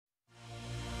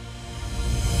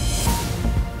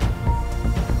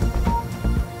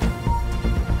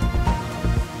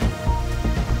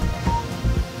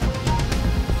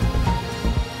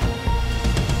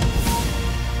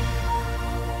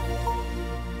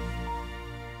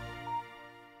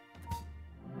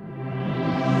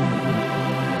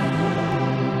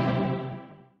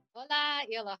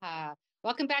Aloha.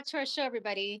 Welcome back to our show,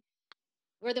 everybody.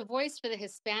 We're the voice for the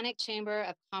Hispanic Chamber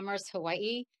of Commerce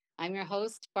Hawaii. I'm your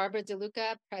host, Barbara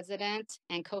DeLuca, president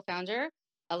and co-founder,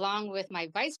 along with my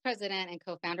vice president and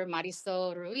co-founder,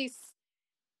 Marysol Ruiz.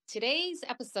 Today's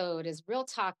episode is Real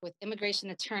Talk with immigration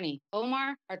attorney,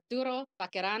 Omar Arturo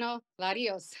Vaquerano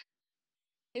Larios.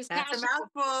 That's a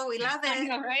mouthful. We love it. I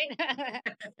know, right?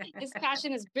 His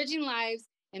passion is bridging lives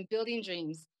and building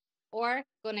dreams, or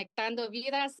conectando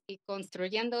vidas y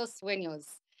construyendo sueños.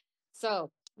 So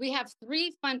we have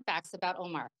 3 fun facts about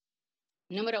Omar.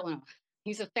 Número uno,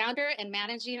 he's a founder and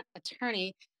managing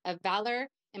attorney of Valar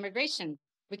Immigration.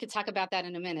 We could talk about that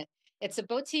in a minute. It's a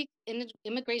boutique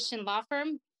immigration law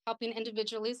firm helping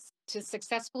individuals to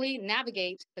successfully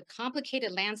navigate the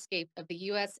complicated landscape of the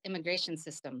U.S. immigration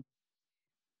system.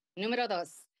 Número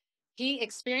dos, he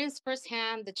experienced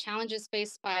firsthand the challenges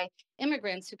faced by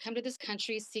immigrants who come to this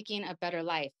country seeking a better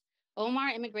life. Omar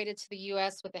immigrated to the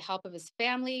U.S. with the help of his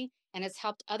family and has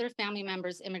helped other family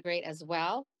members immigrate as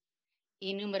well. Y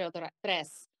número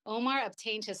tres, Omar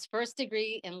obtained his first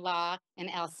degree in law in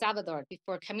El Salvador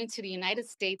before coming to the United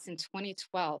States in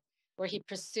 2012, where he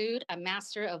pursued a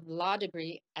Master of Law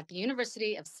degree at the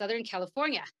University of Southern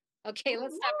California. Okay,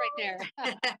 let's stop right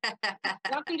there.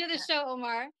 Welcome to the show,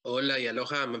 Omar. Hola y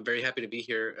aloha. I'm very happy to be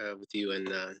here with you and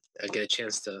I get a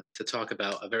chance to talk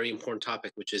about a very important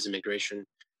topic, which is immigration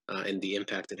and the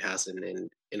impact it has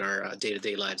in our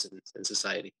day-to-day lives in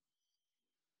society.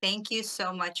 Thank you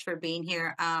so much for being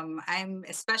here. I'm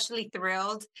especially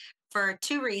thrilled for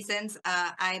 2 reasons.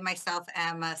 I myself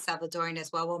am a Salvadoran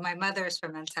as well. Well, my mother is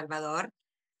from El Salvador.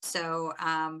 So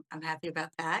I'm happy about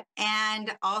that.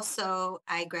 And also,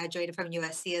 I graduated from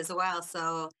USC as well.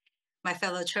 So my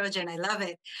fellow Trojan, I love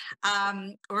it.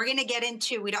 We're going to get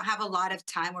into, we don't have a lot of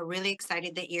time. We're really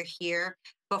excited that you're here.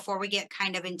 Before we get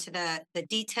kind of into the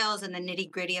details and the nitty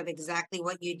gritty of exactly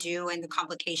what you do and the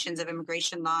complications of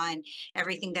immigration law and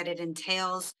everything that it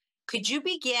entails, could you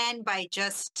begin by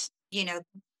just,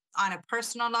 on a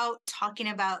personal note, talk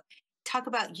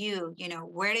about you,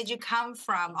 where did you come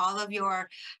from, all of your,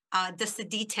 just the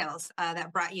details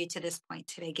that brought you to this point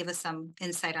today. Give us some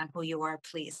insight on who you are,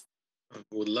 please.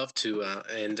 Would love to.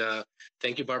 And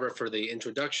thank you, Barbara, for the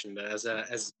introduction. As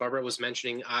Barbara was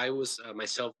mentioning, I was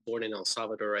myself born in El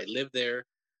Salvador. I lived there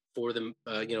for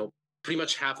pretty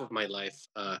much half of my life.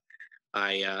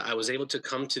 I was able to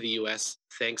come to the U.S.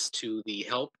 thanks to the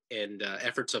help and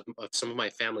efforts of some of my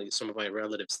family, some of my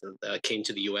relatives that came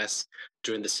to the U.S.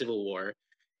 during the Civil War.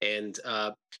 And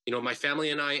my family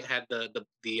and I had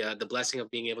the blessing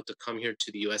of being able to come here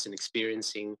to the U.S. and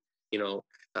experiencing,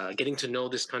 getting to know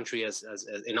this country as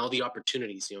and all the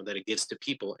opportunities that it gives to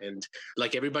people. And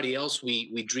like everybody else,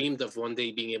 we dreamed of one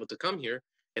day being able to come here,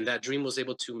 and that dream was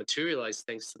able to materialize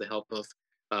thanks to the help of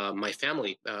my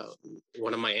family.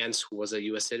 One of my aunts, who was a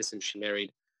U.S. citizen, she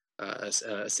married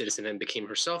a citizen and became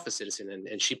herself a citizen,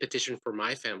 and she petitioned for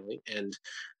my family. And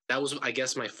that was, I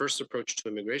guess, my first approach to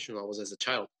immigration law was as a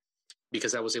child,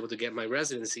 because I was able to get my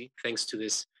residency thanks to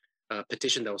this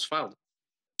petition that was filed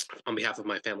on behalf of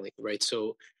my family, right?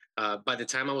 So by the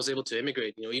time I was able to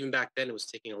immigrate, even back then, it was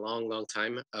taking a long, long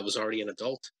time. I was already an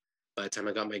adult by the time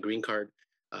I got my green card.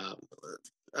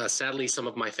 Sadly, some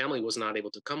of my family was not able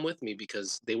to come with me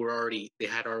because they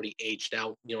had already aged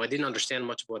out. I didn't understand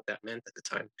much of what that meant at the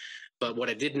time. But what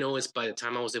I did know is by the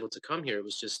time I was able to come here, it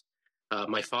was just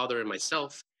my father and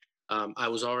myself. I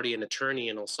was already an attorney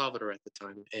in El Salvador at the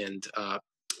time. And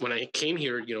when I came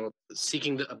here,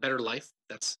 seeking a better life,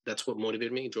 that's what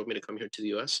motivated me, drove me to come here to the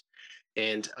U.S.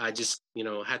 And I just,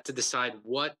 had to decide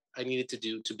what I needed to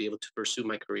do to be able to pursue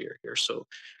my career here. So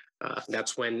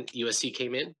that's when USC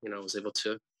came in. I was able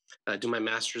to do my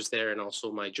master's there, and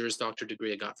also my Juris Doctor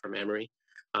degree I got from Emory.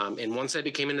 And once I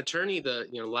became an attorney,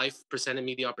 life presented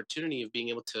me the opportunity of being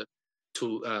able to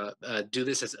do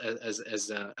this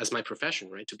as my profession,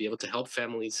 right? To be able to help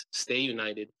families stay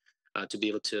united, to be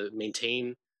able to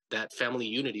maintain that family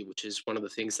unity, which is one of the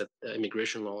things that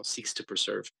immigration law seeks to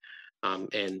preserve.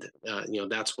 And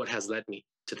that's what has led me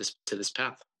to this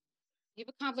path. You've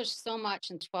accomplished so much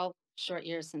in 12 short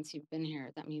years since you've been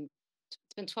here. That means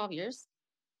it's been 12 years.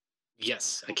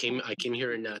 Yes, I came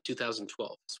here in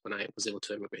 2012 when I was able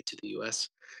to immigrate to the U.S.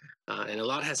 And a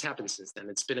lot has happened since then.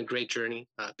 It's been a great journey.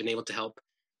 I've been able to help,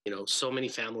 so many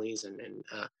families. And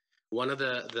one of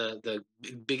the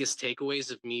biggest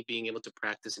takeaways of me being able to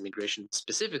practice immigration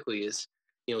specifically is,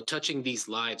 touching these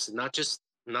lives, and not just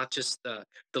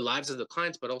the lives of the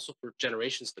clients, but also for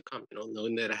generations to come.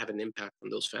 Knowing that I have an impact on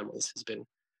those families has been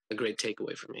a great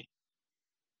takeaway for me.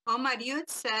 Omar, you had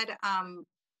said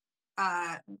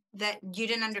that you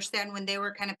didn't understand when they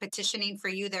were kind of petitioning for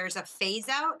you. There's a phase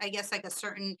out, I guess, like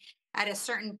at a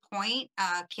certain point,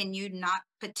 can you not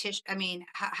petition? I mean,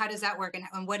 how does that work?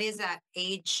 And what is that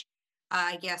age,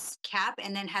 I guess, cap?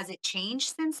 And then has it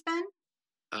changed since then?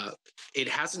 It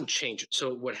hasn't changed.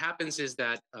 So what happens is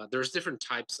that there's different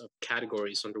types of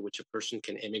categories under which a person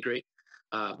can immigrate.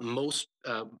 Most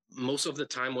of the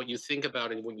time, what you think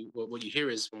about and what you hear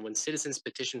is when citizens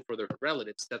petition for their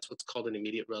relatives, that's what's called an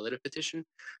immediate relative petition.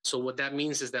 So what that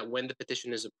means is that when the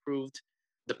petition is approved,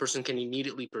 the person can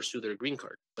immediately pursue their green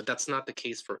card. But that's not the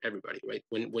case for everybody, right?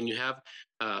 When you have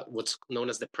what's known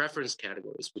as the preference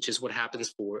categories, which is what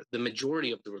happens for the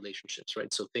majority of the relationships,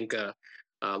 right? So think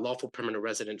lawful permanent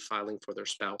resident filing for their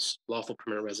spouse, lawful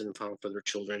permanent resident filing for their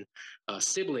children,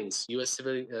 siblings, U.S.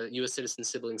 Citizen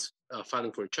siblings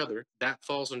filing for each other. That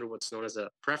falls under what's known as a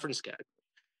preference category.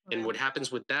 Right. And what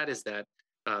happens with that is that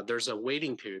there's a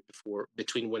waiting period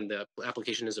between when the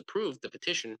application is approved, the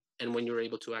petition, and when you're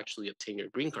able to actually obtain your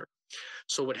green card.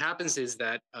 So what happens is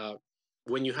that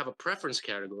when you have a preference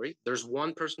category, there's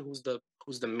one person who's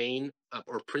the main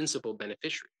or principal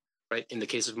beneficiary, right? In the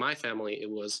case of my family, it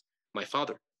was my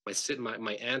father.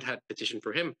 My aunt had petitioned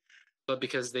for him, but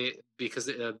because the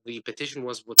petition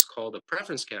was what's called a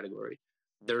preference category,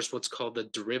 there's what's called the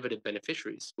derivative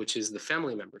beneficiaries, which is the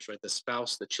family members, right? The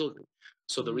spouse, the children.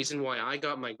 So the reason why I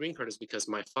got my green card is because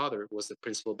my father was the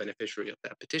principal beneficiary of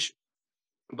that petition.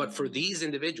 But for these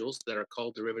individuals that are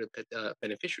called derivative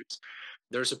beneficiaries,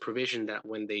 there's a provision that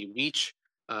when they reach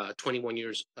 21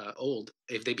 years old,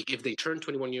 if they turn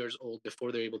 21 years old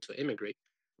before they're able to immigrate,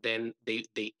 then they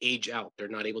age out. They're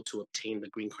not able to obtain the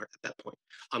green card at that point,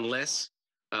 unless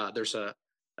there's a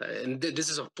and this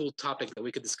is a full topic that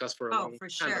we could discuss for a long time.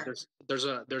 Sure. But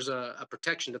there's a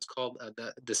protection that's called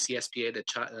the CSPA,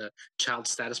 the Child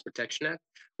Status Protection Act,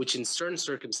 which in certain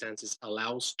circumstances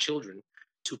allows children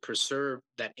to preserve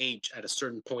that age at a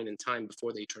certain point in time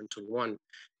before they turn 21,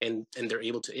 and they're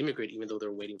able to immigrate even though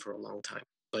they're waiting for a long time.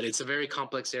 But it's a very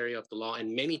complex area of the law,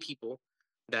 and many people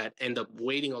that end up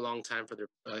waiting a long time for their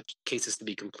cases to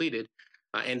be completed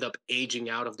end up aging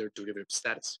out of their derivative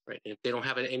status, right? And if they don't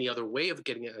have any other way of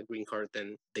getting a green card,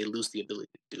 then they lose the ability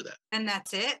to do that. And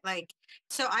that's it. Like,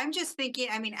 so I'm just thinking,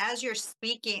 I mean, as you're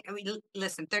speaking, I mean,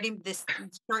 listen, this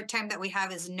short time that we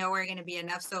have is nowhere going to be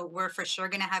enough. So we're for sure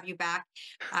going to have you back.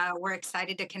 We're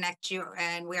excited to connect you.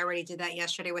 And we already did that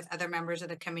yesterday with other members of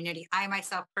the community. I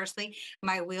myself personally,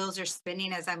 my wheels are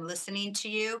spinning as I'm listening to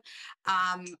you.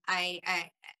 I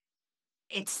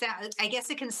guess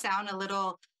it can sound a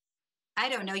little, I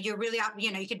don't know, you're really,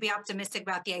 you could be optimistic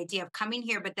about the idea of coming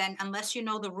here, but then unless you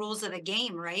know the rules of the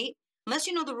game, right? Unless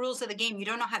you know the rules of the game, you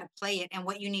don't know how to play it and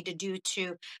what you need to do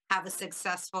to have a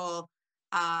successful,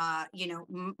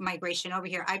 migration over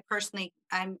here. I personally,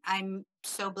 I'm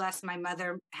so blessed. My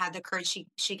mother had the courage.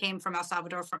 She came from El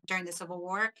Salvador during the Civil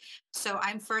War. So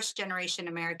I'm first generation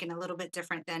American, a little bit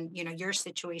different than, your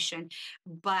situation.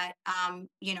 But,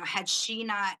 had she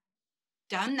not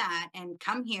done that and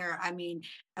come here, I mean,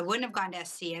 I wouldn't have gone to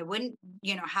SC. I wouldn't,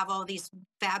 have all these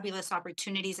fabulous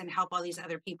opportunities and help all these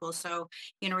other people. So,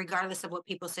 regardless of what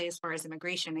people say as far as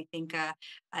immigration, I think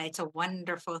it's a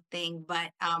wonderful thing. But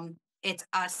it's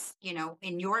us,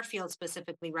 in your field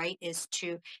specifically, right, is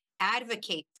to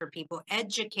advocate for people,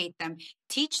 educate them,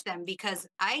 teach them, because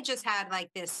I just had like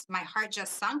this, my heart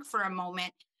just sunk for a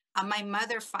moment. My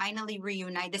mother finally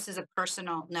reunited. This is a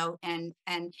personal note, and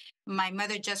my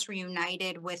mother just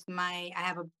reunited with I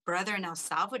have a brother in El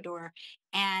Salvador,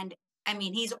 and I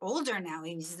mean, he's older now.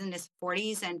 He's in his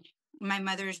 40s, and my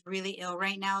mother's really ill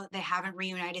right now. They haven't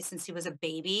reunited since he was a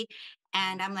baby.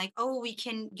 And I'm like, oh, we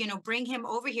can, bring him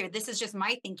over here. This is just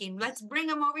my thinking. Let's bring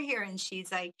him over here. And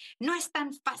she's like, no es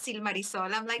tan fácil,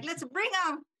 Marysol. I'm like, let's bring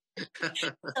him.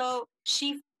 So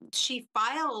she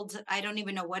filed, I don't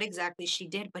even know what exactly she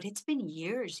did, but it's been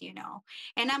years,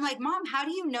 And I'm like, Mom, how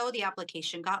do you know the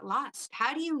application got lost?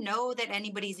 How do you know that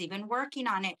anybody's even working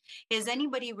on it? Is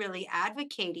anybody really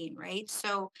advocating, right?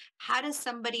 So how does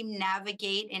somebody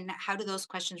navigate, and how do those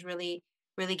questions really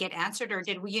get answered? Or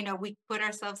did we, we put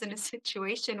ourselves in a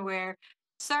situation where,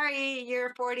 sorry,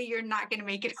 you're 40, you're not going to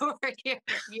make it over here,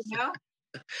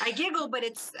 I giggle, but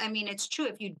it's true.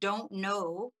 If you don't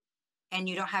know and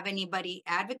you don't have anybody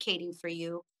advocating for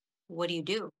you, what do you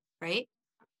do, right?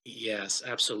 Yes,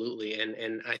 absolutely.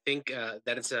 And I think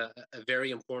that it's a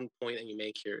very important point that you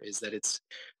make here, is that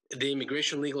the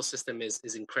immigration legal system is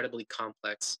incredibly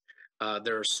complex.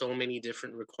 There are so many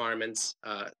different requirements,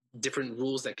 different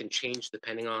rules that can change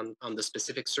depending on the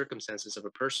specific circumstances of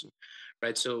a person,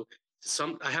 right? So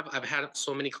I've had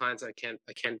so many clients I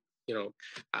can't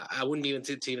I wouldn't be able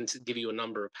to even to give you a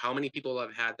number of how many people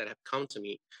I've had that have come to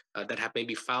me that have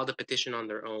maybe filed a petition on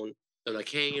their own. They're like,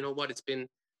 hey, you know what? It's been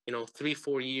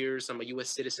 3-4 years. I'm a U.S.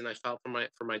 citizen. I filed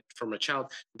for my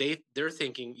child. They're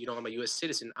thinking, I'm a U.S.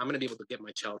 citizen. I'm going to be able to get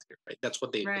my child here, right? That's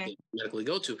what they medically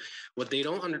go to. What they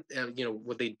don't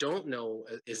what they don't know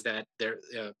is that they're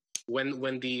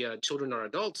when the children are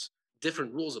adults,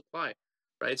 different rules apply,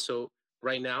 right? So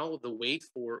right now, the wait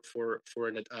for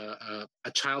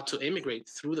a child to immigrate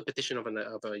through the petition of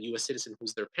a U.S. citizen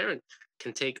who's their parent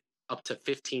can take up to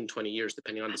 15, 20 years,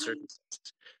 depending on the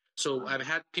circumstances. So I've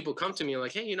had people come to me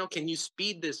like, hey, can you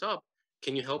speed this up?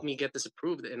 Can you help me get this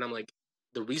approved? And I'm like,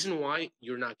 the reason why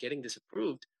you're not getting this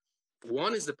approved,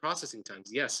 one is the processing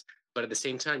times, yes. But at the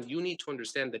same time, you need to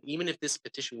understand that even if this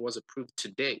petition was approved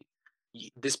today,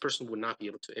 this person would not be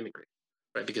able to immigrate,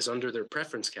 right? Because under their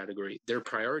preference category, their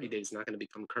priority date is not going to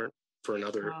become current for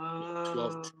another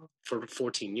 12 for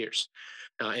 14 years.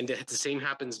 And the same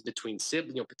happens between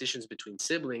petitions between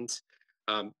siblings.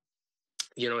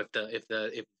 If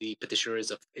the petitioner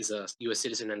is a U.S.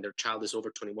 citizen and their child is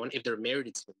over 21, if they're married,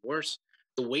 it's even worse.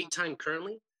 The wait time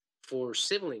currently for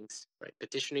siblings, right,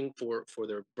 petitioning for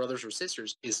their brothers or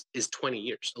sisters is 20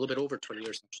 years, a little bit over 20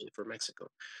 years actually for Mexico.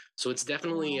 So it's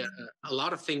definitely a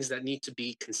lot of things that need to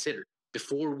be considered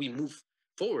before we move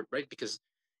forward, right? Because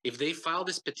if they file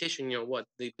this petition,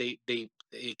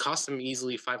 it costs them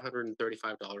easily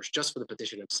 $535 just for the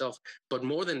petition itself. But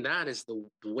more than that is the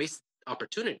waste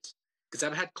opportunities. Because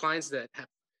I've had clients that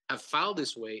have filed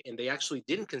this way and they actually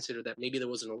didn't consider that maybe there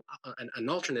was an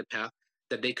alternate path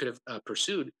that they could have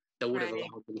pursued that would have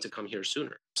allowed them to come here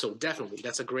sooner. So definitely,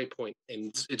 that's a great point.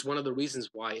 And it's one of the reasons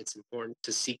why it's important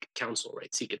to seek counsel,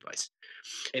 right? Seek advice.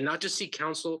 And not just seek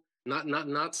counsel,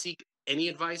 not seek any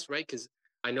advice, right? Because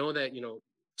I know that,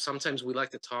 sometimes we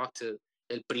like to talk to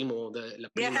el primo, la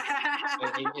prima,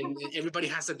 and everybody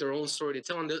has their own story to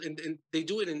tell, and they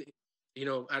do it in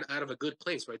out of a good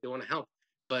place, right? They want to help,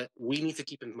 but we need to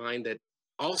keep in mind that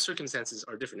all circumstances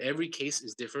are different. Every case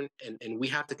is different, and we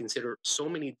have to consider so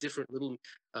many different little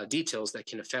details that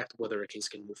can affect whether a case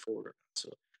can move forward or not. So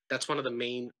that's one of the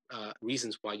main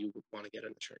reasons why you would want to get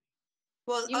an attorney.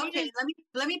 Well, okay,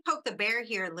 let me poke the bear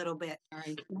here a little bit.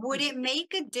 Would it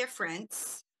make a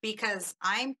difference? Because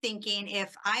I'm thinking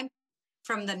if I'm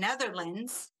from the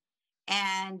Netherlands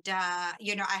and, I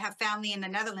have family in the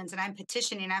Netherlands and I'm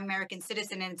petitioning, I'm American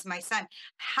citizen and it's my son,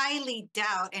 highly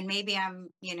doubt, and maybe I'm,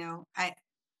 I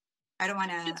don't want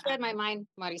to. It's read my mind,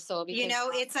 Marysol. Because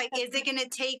it's like, is it going to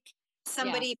take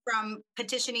somebody from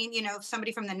petitioning,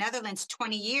 somebody from the Netherlands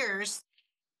 20 years?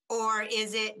 Or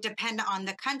is it dependent on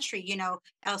the country,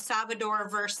 El Salvador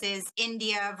versus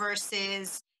India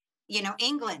versus,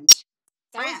 England?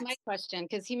 That was my question,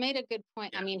 because he made a good point.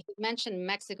 Yeah. I mean, he mentioned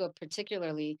Mexico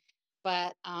particularly,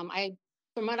 but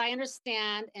from what I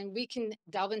understand, and we can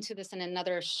delve into this in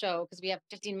another show because we have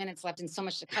 15 minutes left and so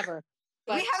much to cover.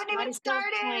 But we haven't even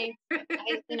started.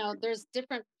 There's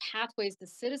different pathways to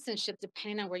citizenship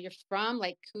depending on where you're from,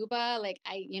 like Cuba,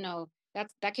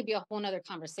 that could be a whole nother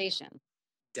conversation.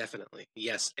 Definitely.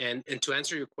 Yes. And to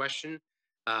answer your question,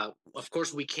 of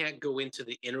course, we can't go into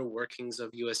the inner workings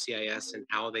of USCIS and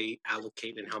how they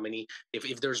allocate and how many,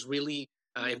 if there's really,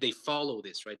 if they follow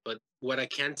this, right? But what I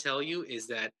can tell you is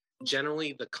that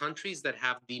generally the countries that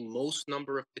have the most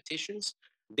number of petitions,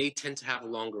 they tend to have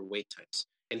longer wait times.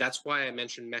 And that's why I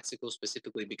mentioned Mexico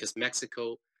specifically, because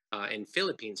Mexico and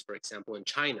Philippines, for example, and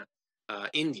China,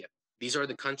 India, these are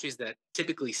the countries that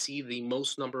typically see the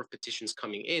most number of petitions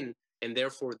coming in. And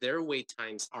therefore, their wait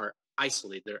times are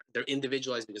isolated. They're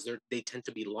individualized because they tend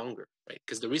to be longer, right?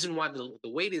 Because the reason why the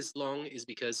wait is long is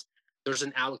because there's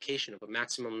an allocation of a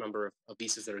maximum number of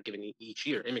visas that are given each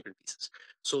year, immigrant visas.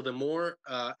 So the more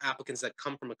applicants that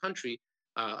come from a country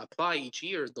apply each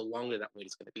year, the longer that wait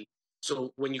is going to be.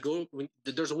 So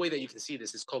there's a way that you can see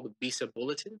this. It's called the visa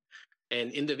bulletin.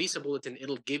 And in the visa bulletin,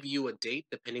 it'll give you a date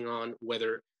depending on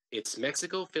whether it's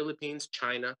Mexico, Philippines,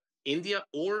 China, India,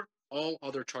 or all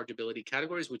other chargeability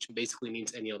categories, which basically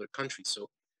means any other country. So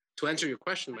to answer your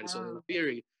question, Marysol, in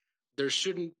theory, there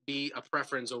shouldn't be a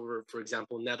preference over, for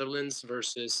example, Netherlands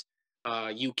versus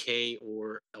UK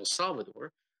or El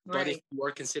Salvador. Right. But if you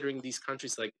are considering these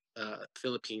countries like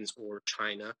Philippines or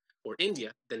China or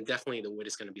India, then definitely the wait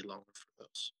is going to be longer for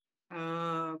those.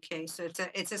 Oh, okay. So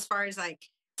it's as far as like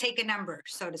take a number,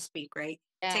 so to speak, right?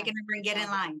 Yeah. Take a number and get in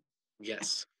line.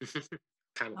 Yes.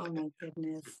 Kind of oh, like my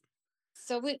goodness.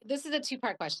 So this is a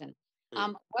two-part question.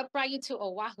 What brought you to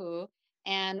Oahu,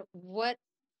 and what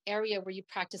area were you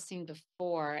practicing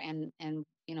before, and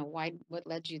why? What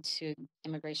led you to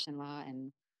immigration law?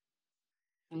 And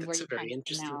and where That's you're a very coming from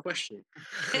interesting now. question.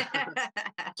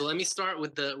 So let me start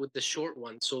with the short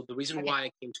one. So the reason Okay. why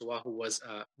I came to Oahu was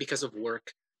because of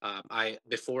work. I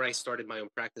before I started my own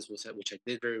practice, which I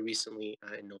did very recently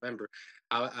in November.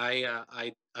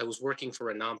 I was working for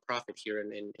a nonprofit here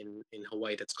in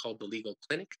Hawaii that's called the Legal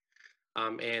Clinic,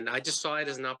 and I just saw it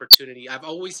as an opportunity. I've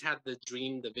always had the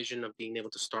dream, the vision of being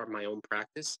able to start my own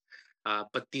practice.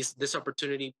 But this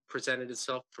opportunity presented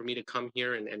itself for me to come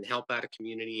here and help out a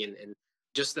community, and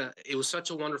just it was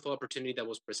such a wonderful opportunity that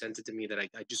was presented to me that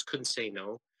I just couldn't say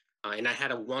no. And I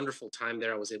had a wonderful time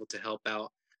there. I was able to help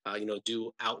out,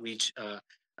 do outreach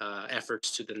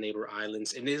efforts to the neighbor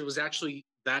islands. And it was actually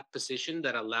that position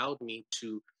that allowed me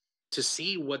to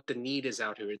see what the need is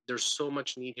out here. There's so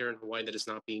much need here in Hawaii that is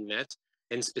not being met,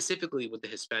 and specifically with the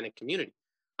Hispanic community.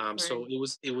 So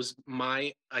Right. it was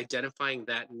my identifying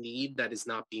that need that is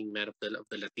not being met of the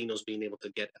Latinos being able to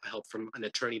get help from an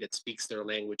attorney that speaks their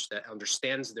language, that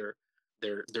understands their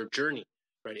journey,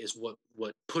 right? Is what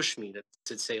pushed me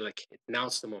to say, like,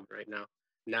 now's the moment, right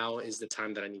now is the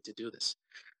time that I need to do this.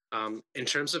 In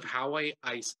terms of how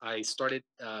I started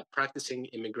practicing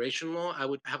immigration law, I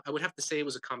would have to say it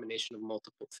was a combination of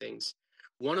multiple things.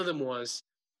 One of them was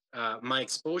my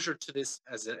exposure to this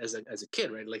as a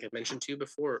kid, right? Like I mentioned to you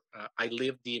before, I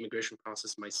lived the immigration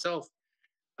process myself.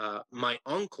 My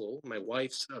uncle, my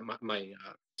wife's,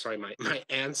 my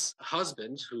aunt's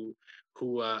husband, who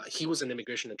he was an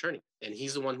immigration attorney, and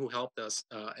he's the one who helped us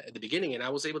at the beginning. And I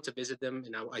was able to visit them,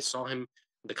 and I saw him,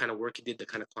 the kind of work he did, the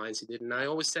kind of clients he did, and I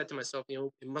always said to myself, it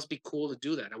must be cool to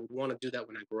do that. I would want to do that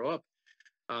when I grow up.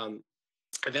 Um,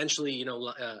 Eventually,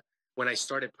 when I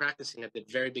started practicing at the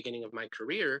very beginning of my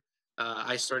career,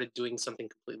 I started doing something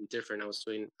completely different. I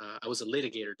was a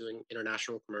litigator doing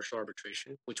international commercial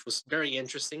arbitration, which was very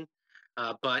interesting.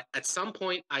 But at some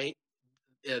point,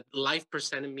 life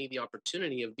presented me the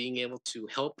opportunity of being able to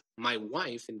help my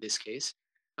wife, in this case,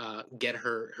 get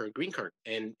her green card.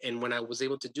 And when I was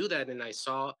able to do that, and I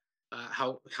saw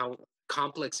how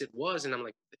complex it was, and I'm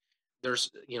like,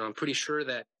 I'm pretty sure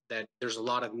that there's a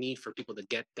lot of need for people to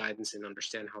get guidance and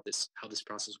understand how this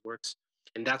process works.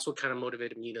 And that's what kind of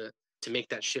motivated me to make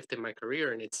that shift in my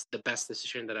career. And it's the best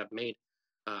decision that I've made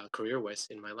career wise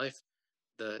in my life.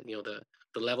 The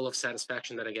level of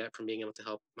satisfaction that I get from being able to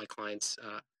help my clients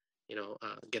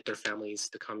get their families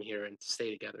to come here and to stay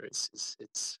together. It's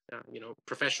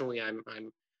professionally, I'm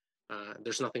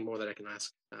there's nothing more that I can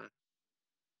ask.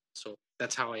 So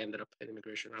that's how I ended up in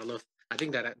immigration. I don't know if I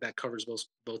think that covers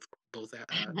both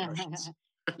questions.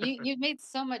 You've made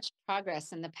so much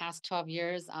progress in the past 12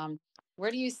 years.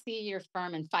 Where do you see your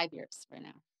firm in 5 years right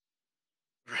now?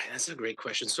 Right, that's a great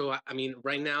question. So, I mean,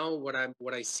 right now, what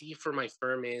I see for my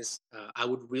firm is I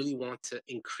would really want to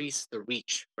increase the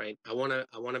reach. Right, I want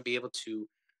to be able to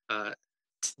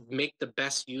make the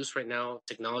best use. Right now,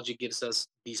 technology gives us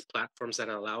these platforms that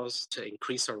allow us to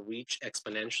increase our reach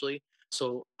exponentially.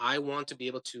 So, I want to be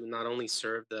able to not only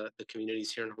serve the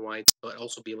communities here in Hawaii, but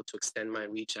also be able to extend my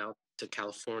reach out to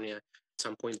California, at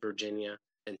some point Virginia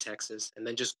and Texas, and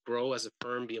then just grow as a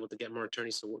firm, be able to get more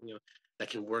attorneys. So, that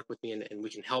can work with me, and we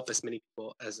can help as many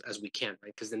people as we can,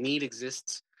 right? Because the need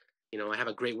exists. I have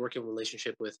a great working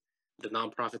relationship with the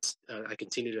nonprofits. I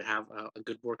continue to have a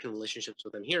good working relationships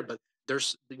with them here, but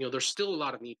there's still a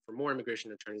lot of need for more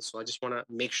immigration attorneys. So I just want to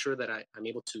make sure that I'm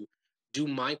able to do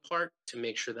my part to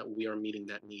make sure that we are meeting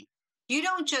that need. You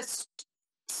don't just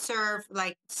serve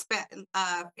like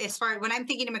as far when I'm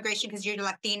thinking immigration, because you're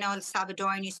Latino,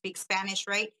 Salvadoran, you speak Spanish,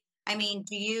 right? I mean,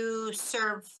 do you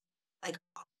serve like,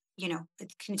 can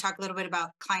you talk a little bit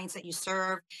about clients that you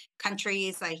serve,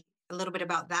 countries, like a little bit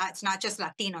about that? It's not just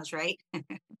Latinos, right?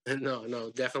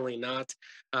 No, definitely not.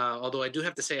 Although I do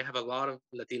have to say I have a lot of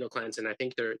Latino clients, and I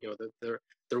think they're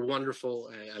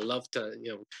wonderful. I love to,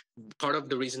 part of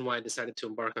the reason why I decided to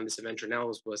embark on this adventure now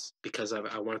was because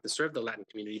I wanted to serve the Latin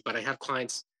community. But I have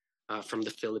clients from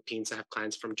the Philippines. I have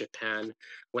clients from Japan.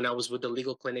 When I was with the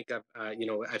legal clinic,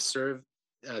 I've served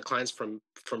clients from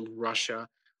Russia,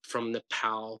 from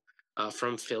Nepal,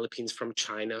 from Philippines, from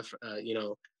China.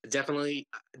 Definitely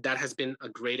that has been a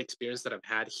great experience that I've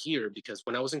had here, because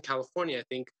when I was in California, I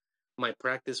think my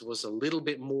practice was a little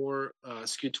bit more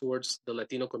skewed towards the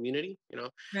Latino community.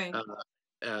 Right.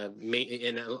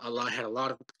 And had a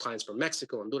lot of clients from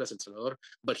Mexico, Honduras, El Salvador.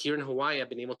 But here in Hawaii, I've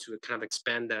been able to kind of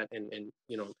expand that, and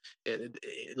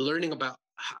learning about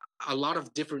a lot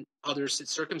of different other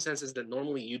circumstances that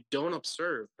normally you don't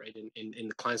observe, right? In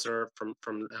the clients that are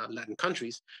from Latin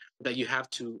countries, that you have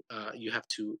to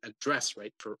address,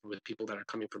 right, with people that are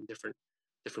coming from different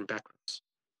backgrounds.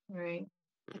 Right.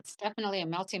 It's definitely a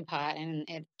melting pot, and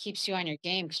it keeps you on your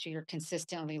game because you're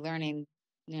consistently learning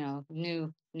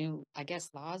new, I guess,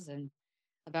 laws and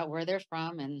about where they're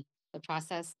from and the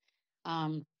process.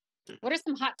 Um, what are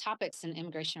some hot topics in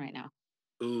immigration right now?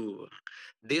 Ooh,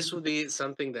 this would be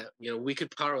something that, we could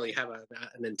probably have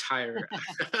an entire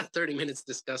 30 minutes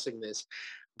discussing this.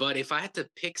 But if I had to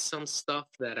pick some stuff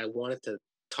that I wanted to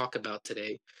talk about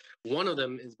today, one of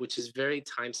them is, which is very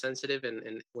time sensitive.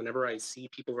 And whenever I see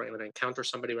people when I encounter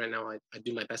somebody right now, I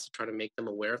do my best to try to make them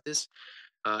aware of this,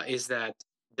 is that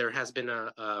there has been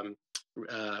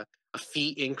a fee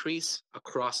increase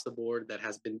across the board that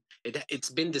has been, it's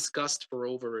been discussed for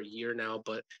over a year now,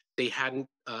 but they hadn't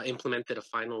implemented a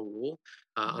final rule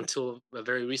until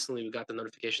very recently. We got the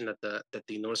notification that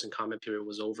the notice and comment period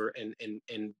was over, and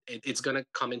it's going to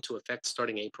come into effect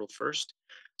starting April 1st.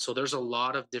 So there's a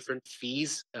lot of different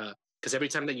fees. Because every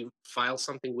time that you file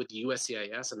something with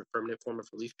USCIS, an affirmative form of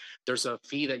relief, there's a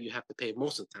fee that you have to pay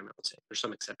most of the time, I would say. There's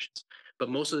some exceptions. But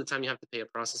most of the time you have to pay a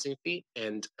processing fee,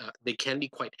 and they can be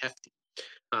quite hefty.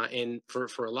 And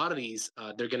for a lot of these,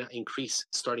 they're going to increase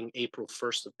starting April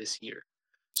 1st of this year.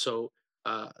 So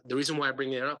the reason why I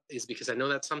bring it up is because I know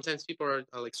that sometimes people are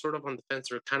like sort of on the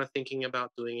fence or kind of thinking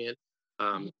about doing it.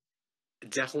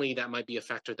 Definitely that might be a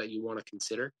factor that you want to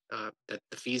consider, that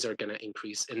the fees are going to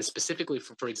increase. And specifically,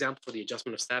 for example, for the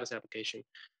adjustment of status application,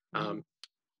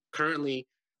 currently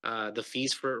the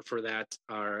fees for that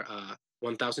are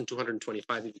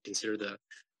 $1,225 if you consider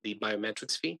the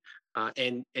biometrics fee.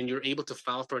 And you're able to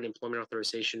file for an employment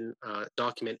authorization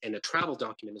document and a travel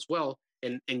document as well.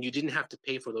 And you didn't have to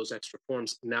pay for those extra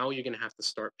forms. Now you're going to have to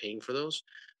start paying for those.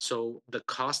 So the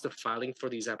cost of filing for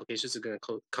these applications is going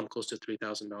to come close to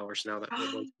 $3,000 now that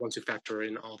once you factor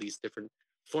in all these different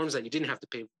forms that you didn't have to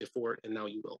pay before, and now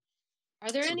you will. Are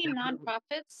there any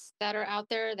nonprofits that are out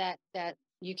there that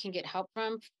you can get help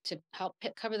from to help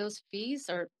cover those fees,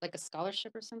 or like a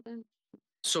scholarship or something?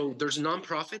 So there's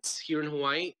nonprofits here in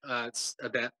Hawaii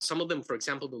that some of them, for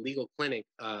example, the legal clinic,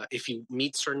 if you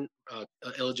meet certain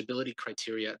eligibility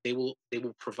criteria, they will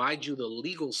provide you the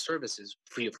legal services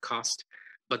free of cost,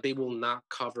 but they will not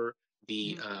cover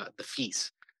the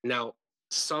fees. Now,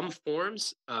 some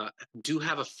forms do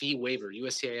have a fee waiver.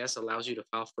 USCIS allows you to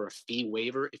file for a fee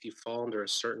waiver if you fall under a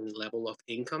certain level of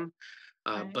income.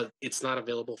 But it's not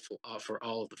available for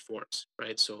all of the forms,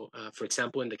 right? So, for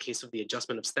example, in the case of the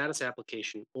adjustment of status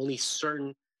application, only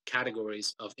certain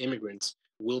categories of immigrants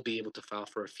will be able to file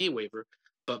for a fee waiver,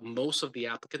 but most of the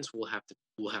applicants will have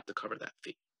to cover that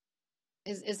fee.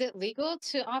 Is it legal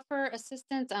to offer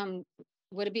assistance?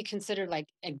 Would it be considered like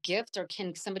a gift, or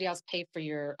can somebody else pay for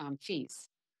your fees?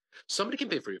 Somebody can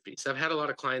pay for your fees. I've had a lot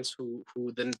of clients who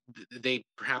then they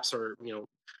perhaps are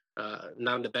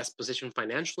not in the best position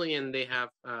financially, and they have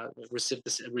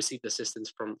received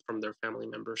assistance from their family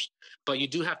members. But you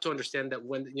do have to understand that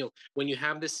when you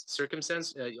have this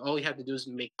circumstance, all you have to do is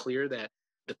make clear that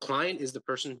the client is the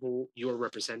person who you are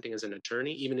representing as an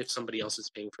attorney, even if somebody else is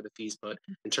paying for the fees. But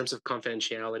in terms of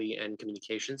confidentiality and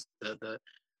communications, the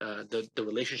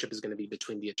relationship is going to be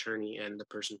between the attorney and the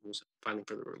person who's filing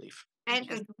for the relief.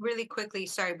 And really quickly,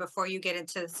 sorry, before you get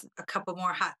into a couple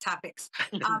more hot topics,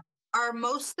 are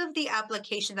most of the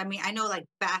applications, I mean, I know like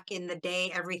back in the day,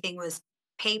 everything was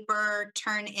paper,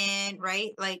 turn in,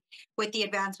 right? Like with the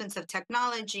advancements of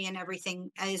technology and everything,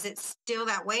 is it still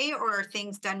that way, or are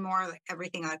things done more like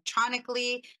everything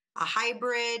electronically, a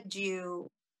hybrid? Can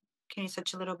you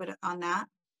touch a little bit on that?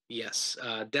 Yes,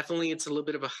 definitely. It's a little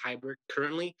bit of a hybrid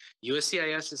currently.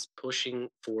 USCIS is pushing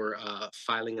for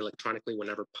filing electronically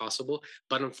whenever possible,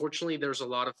 but unfortunately, there's a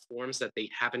lot of forms that they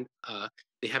haven't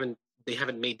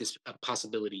made this a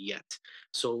possibility yet.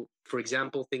 So, for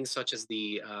example, things such as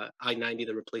the I-90,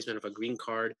 the replacement of a green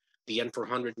card, the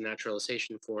N-400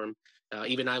 naturalization form,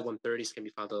 even I-130s can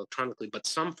be filed electronically, but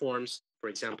some forms, for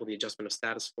example, the adjustment of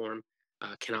status form,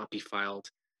 cannot be filed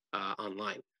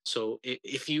online. So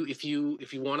if you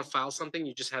want to file something,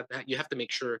 you just have to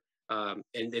make sure. And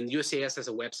USCIS has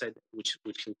a website which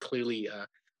can clearly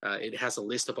it has a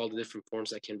list of all the different forms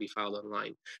that can be filed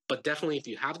online. But definitely, if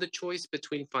you have the choice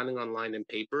between filing online and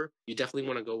paper, you definitely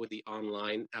want to go with the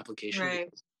online application.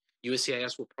 Right.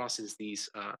 USCIS will process these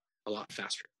a lot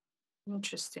faster.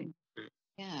 Interesting.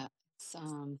 Yeah, it's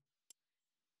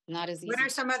not as easy. What are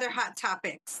some other hot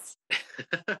topics?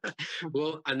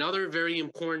 Well, another very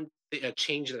important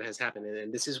change that has happened,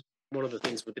 and this is one of the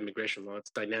things with immigration law,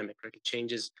 it's dynamic, right? It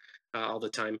changes all the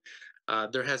time.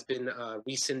 There has been a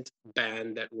recent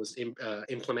ban that was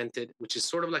implemented, which is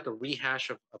sort of like a rehash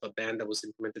of a ban that was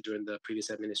implemented during the previous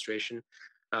administration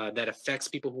that affects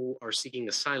people who are seeking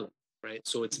asylum, right?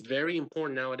 So it's very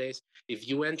important nowadays. If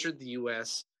you entered the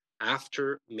U.S.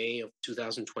 after May of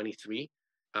 2023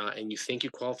 and you think you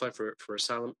qualify for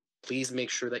asylum, please make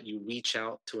sure that you reach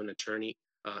out to an attorney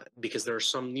because there are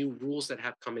some new rules that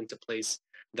have come into place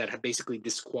that have basically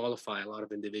disqualify a lot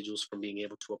of individuals from being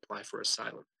able to apply for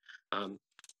asylum.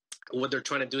 What they're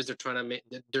trying to do is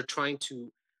they're trying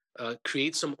to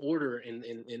create some order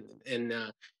in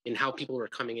how people are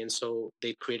coming in. So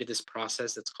they've created this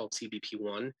process that's called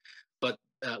CBP1, but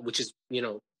which is, you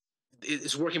know,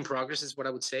 it's work in progress is what I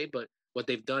would say. But what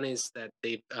they've done is that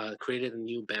they've created a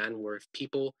new ban where if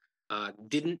people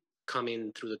didn't come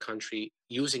in through the country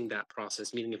using that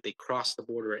process, meaning if they crossed the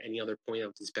border at any other point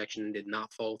of inspection and did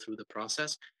not follow through the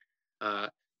process,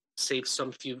 save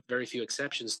some very few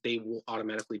exceptions, they will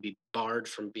automatically be barred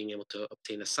from being able to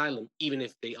obtain asylum, even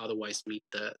if they otherwise meet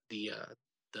the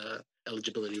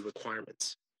eligibility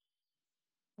requirements.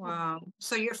 Wow.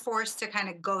 So you're forced to kind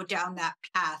of go down that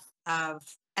path of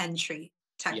entry,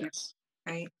 technically, Yes.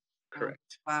 right?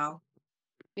 Correct. Wow.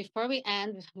 Before we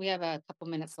end, we have a couple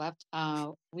minutes left.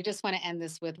 We just want to end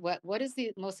this with what is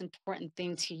the most important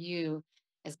thing to you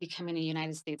as becoming a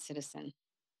United States citizen?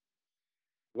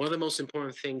 One of the most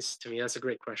important things to me, that's a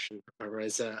great question, Barbara,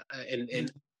 is and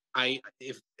I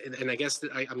guess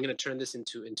that I'm going to turn this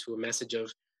into a message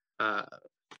of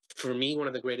for me, one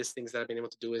of the greatest things that I've been able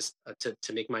to do is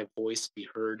to make my voice be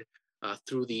heard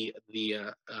through the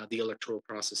electoral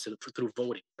process, through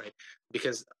voting, right?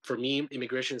 Because for me,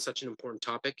 immigration is such an important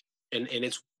topic, and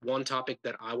it's one topic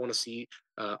that I want to see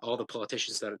all the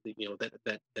politicians that you know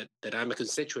that I'm a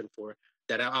constituent for,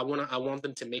 that I want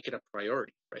them to make it a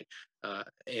priority, right?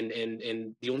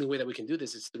 And the only way that we can do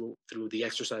this is through the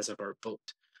exercise of our vote.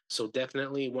 So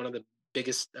definitely one of the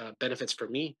biggest benefits for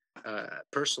me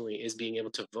personally is being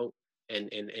able to vote and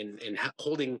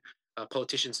holding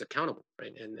politicians accountable,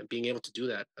 right? And being able to do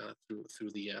that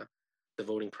through the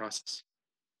voting process.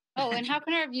 Oh, and how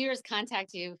can our viewers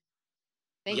contact you?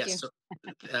 Thank you. So,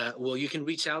 well, you can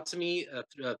reach out to me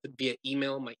via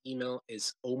email. My email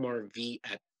is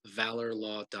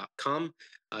omarv@valarlaw.com.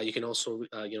 You can also,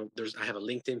 I have a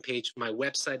LinkedIn page. My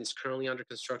website is currently under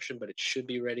construction, but it should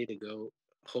be ready to go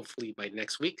hopefully by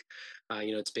next week.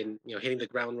 It's been, hitting the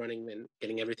ground running and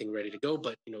getting everything ready to go.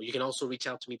 But, you can also reach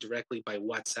out to me directly by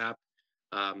WhatsApp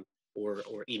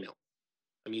or email.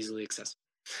 I'm easily accessible.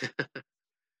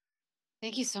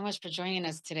 Thank you so much for joining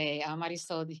us today.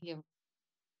 Marysol, would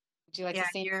you like to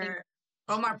say anything?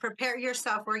 Omar, prepare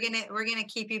yourself. We're gonna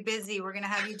keep you busy. We're gonna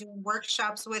have you doing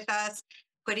workshops with us,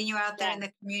 putting you out there in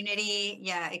the community.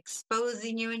 Yeah,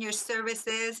 exposing you and your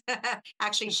services.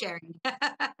 Actually sharing.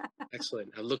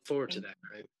 Excellent. I look forward to that.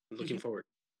 Right? I'm looking forward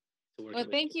to working. Well,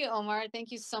 thank you, Omar.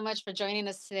 Thank you so much for joining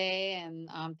us today, and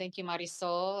thank you,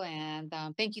 Marysol, and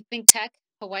thank you, ThinkTech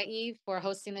Hawaii, for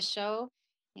hosting the show.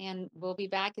 And we'll be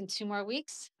back in 2 more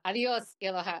weeks. Adios,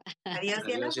 Aloha. Adios,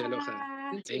 Adios,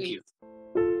 Aloha. Thank you.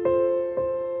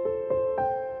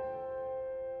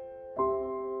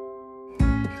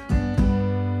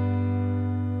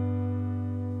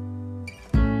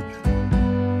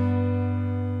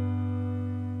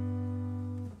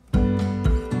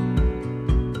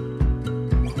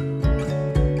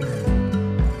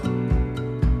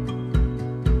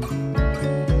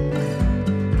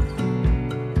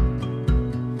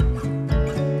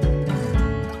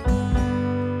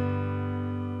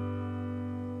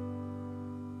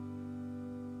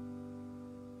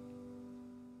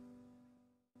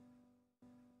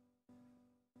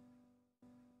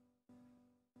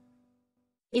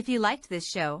 If you liked this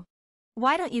show,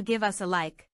 why don't you give us a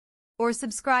like or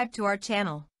subscribe to our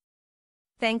channel?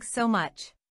 Thanks so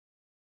much.